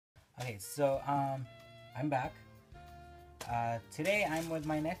Okay, so I'm back. Today I'm with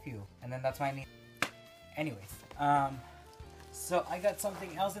my nephew, and then that's my niece. Anyways, so I got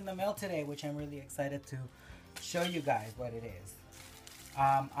something else in the mail today, which I'm really excited to show you guys what it is.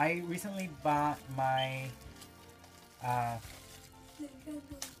 I recently bought my I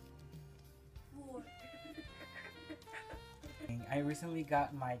recently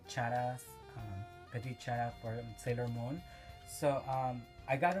got my Chara's Petit Chara for Sailor Moon. So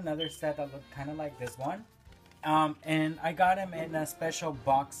I got another set that looked kind of like this one. And I got them in a special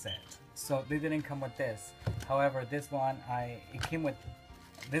box set. So they didn't come with this. However, this one, it came with,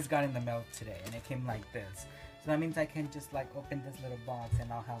 this got in the mail today and it came like this. So that means I can just like open this little box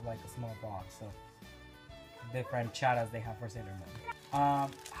and I'll have like a small box of different charas they have for Sailor Moon.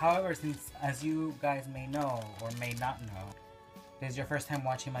 However, since as you guys may know or may not know, this is your first time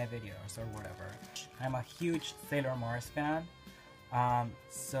watching my videos or whatever, I'm a huge Sailor Mars fan.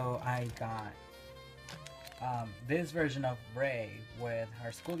 So I got this version of Rei with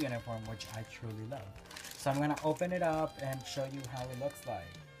her school uniform, which I truly love. So I'm gonna open it up and show you how it looks like.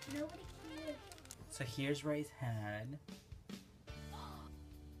 Nobody cares. So here's Rei's head.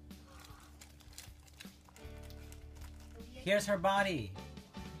 Here's her body.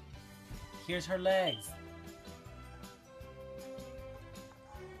 Here's her legs.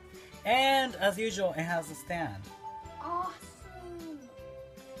 And as usual, it has a stand. Awesome.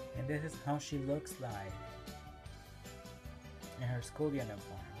 And this is how she looks like in her school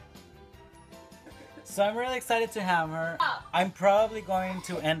uniform. So I'm really excited to have her. I'm probably going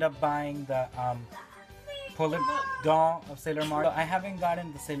to end up buying the pull-up doll of Sailor Mars. I haven't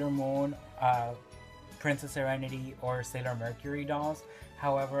gotten the Sailor Moon, Princess Serenity, or Sailor Mercury dolls.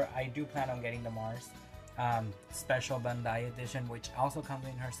 However, I do plan on getting the Mars special Bandai edition, which also comes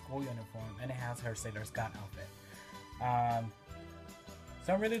in her school uniform and it has her Sailor Scott outfit.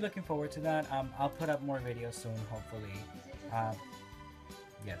 So I'm really looking forward to that. I'll put up more videos soon, hopefully.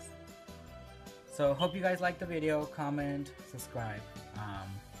 Yes. So hope you guys like the video. Comment, subscribe.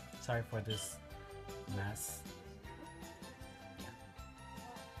 Sorry for this mess.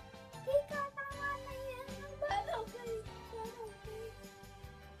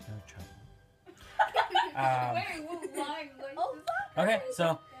 No trouble. Wait, why? Okay,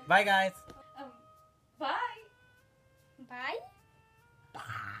 so bye guys. Bye. Bye.